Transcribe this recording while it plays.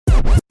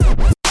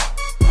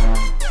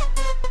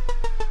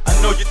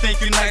think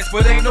you nice,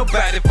 but ain't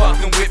nobody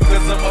fucking with me,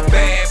 cause I'm a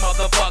bad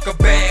motherfucker,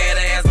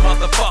 badass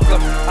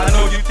motherfucker. I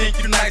know you think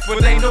you nice,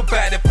 but ain't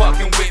nobody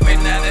fucking with me.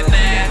 Nah, nah,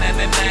 nah, nah,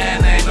 nah,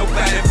 nah, ain't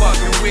nobody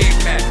fucking with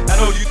me. I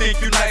know you think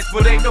you nice,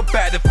 but ain't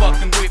nobody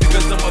fucking with me,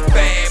 cause I'm a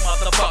bad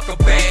motherfucker,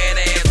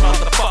 badass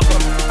motherfucker.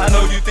 I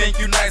know you think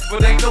you nice,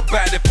 but ain't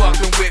nobody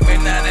fucking with me.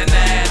 Nah, nah,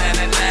 nah, nah,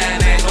 nah,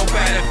 nah, ain't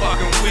nobody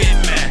fucking with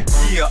me.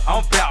 Yeah,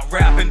 I'm bout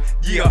rapping.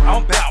 Yeah,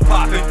 I'm bout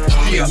popping.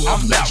 Yeah,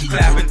 I'm bout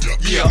clapping.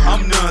 Yeah,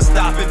 I'm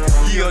non-stopping.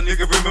 Yeah,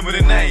 nigga, remember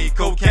the name.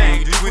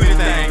 Cocaine, do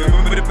anything.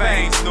 Remember the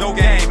pain. No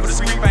game for the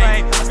street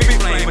fame. I speak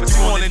flame, but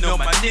you only know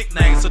my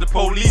nickname, so the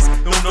police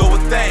don't know a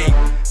thing.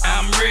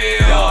 I'm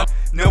real.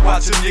 Now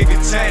watch a nigga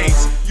change.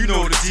 You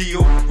know the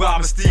deal.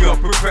 Robbing, steal,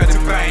 prepare to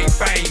bang,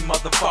 bang,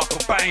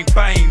 motherfucker, bang,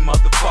 bang,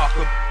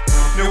 motherfucker.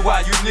 Now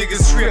why you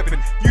niggas trippin'?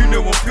 You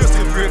know I'm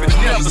pistol driven.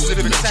 Never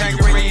sippin'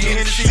 Tangerine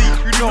Hennessy.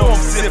 You know I'm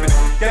sippin'.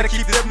 Gotta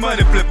keep that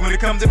money flippin'. When it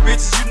comes to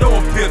bitches, you know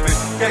I'm pimpin'.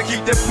 Gotta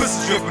keep that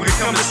pussy drippin'. When it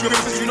comes to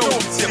strippers, you know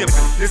I'm tippin'.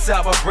 This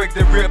how I break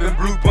the ribbon.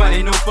 Blue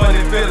bunny, no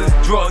funny feelings.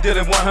 Drug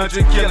dealing,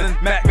 100 killin'.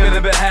 Mac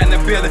millin' behind the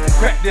building.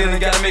 Crack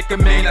dealing, gotta make a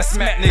million. I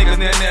smack niggas,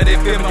 now they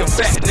feel me. Your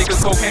fat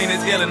niggas, cocaine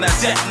is illin'. I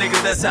jack niggas,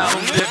 that's how I'm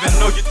livin'.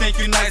 Know you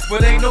think you nice,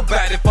 but ain't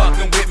nobody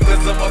fucking with me,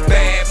 cause I'm a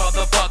bad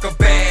motherfucker,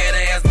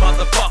 badass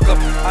motherfucker.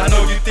 I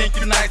know you think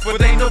you nice,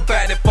 but ain't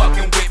nobody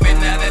fucking with me.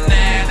 Nah, nah,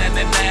 nah,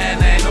 nah, nah,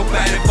 nah, ain't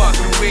nobody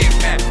fucking with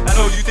me. I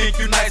know you think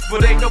you nice,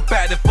 but ain't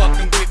nobody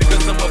fucking with me,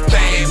 cause I'm a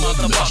bad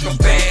motherfucker,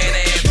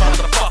 badass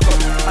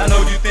motherfucker. I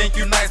know you think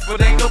you nice,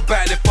 but ain't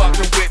nobody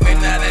fucking with me.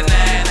 Nah, nah,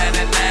 nah, nah,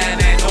 nah,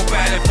 nah, ain't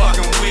nobody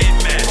fucking with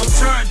me. I'm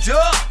turned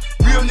up,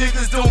 real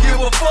niggas don't give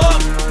a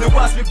fuck. Now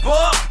watch me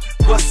buck.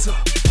 What's up,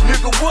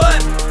 nigga,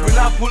 what? When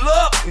I pull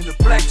up in the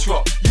black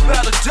truck, you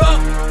better duck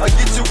or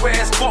get your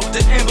ass fucked.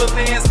 The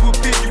ambulance will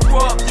pick you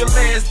up. Your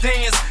last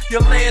dance,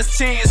 your last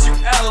chance, you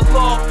out of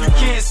luck, you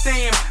can't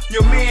stand.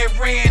 Your man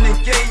ran and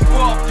gave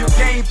up your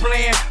game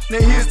plan.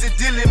 Now here's the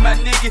deal, my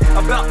nigga,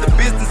 about the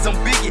business, I'm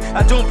biggie.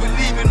 I don't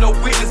believe in no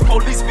witness.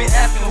 Police be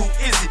asking who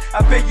is it.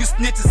 I bet you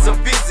snitches a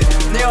visit.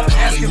 Now I'm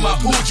asking my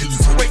Uji to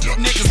wake you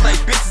niggas like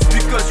bitches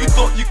because you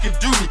thought you could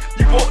do me.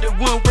 You bought that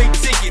one-way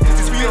ticket.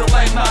 This real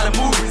life, not a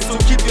movie. So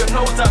keep your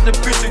nose out the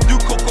picture. Do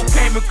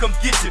cocaine and come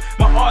get you.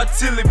 My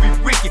artillery be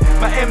wicked.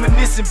 My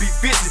ammunition be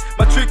vicious.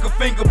 My trigger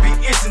finger be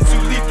itching to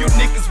leave you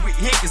niggas with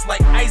hickets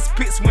like ice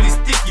picks when it's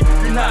sticky.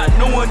 You're not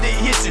knowing they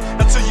hit you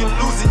until you're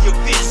losing your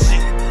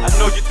vision. I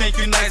know you think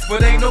you nice,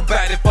 but ain't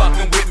nobody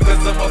fucking with me,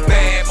 cause I'm a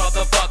bad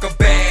motherfucker,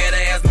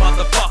 badass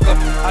motherfucker.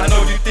 I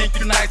know you think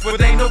you nice,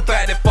 but ain't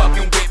nobody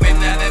fucking with me.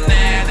 Nah, nah,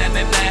 nah, nah,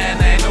 nah,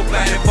 nah, ain't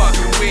nobody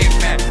fucking with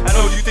me. I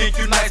know you think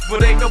you nice,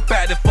 but ain't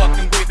nobody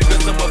fucking with me,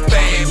 cause I'm a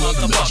bad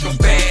motherfucker,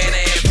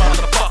 badass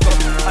motherfucker.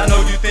 I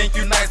know you think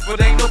you nice,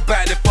 but ain't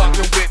nobody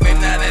fucking with me.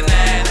 Nah, nah,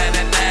 nah, nah,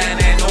 nah,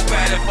 nah, ain't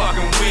nobody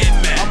fucking with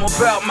me. I'm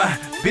about my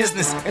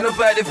business, ain't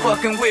nobody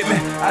fucking with me.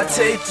 I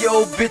take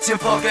your bitch and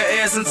fuck her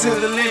ass until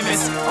the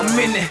limits. I'm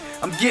in it,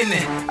 I'm getting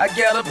it, I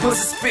got a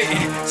pussy spitting.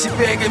 She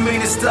begging me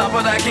to stop,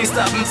 but I can't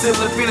stop until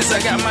the finish.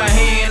 I got my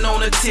hand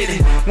on her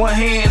titty, one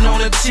hand on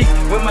her cheek,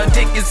 when my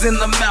dick is in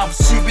the mouth.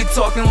 She be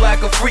talking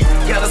like a freak,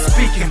 got her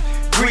speaking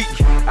Greek.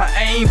 I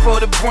aim for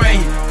the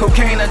brain,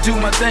 cocaine, I do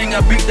my thing.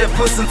 I beat that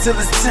pussy until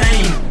it's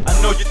tame. I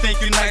know you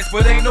think you nice,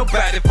 but ain't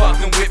nobody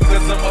fucking with me,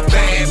 cause I'm a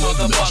bad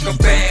motherfucker,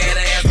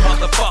 badass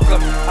motherfucker.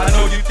 I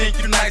know you think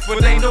you nice,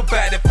 but ain't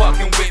nobody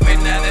fucking with me.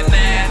 Nah, nah,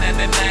 nah, nah,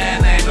 nah,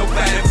 nah, ain't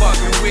nobody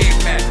fucking with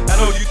me. I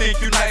know you think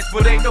you nice,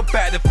 but ain't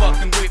nobody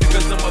fucking with me,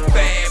 cause I'm a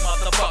bad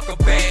motherfucker,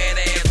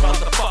 badass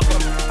motherfucker.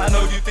 I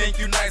know you think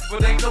you nice,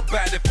 but ain't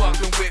nobody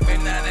fucking with me.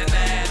 Nah, nah,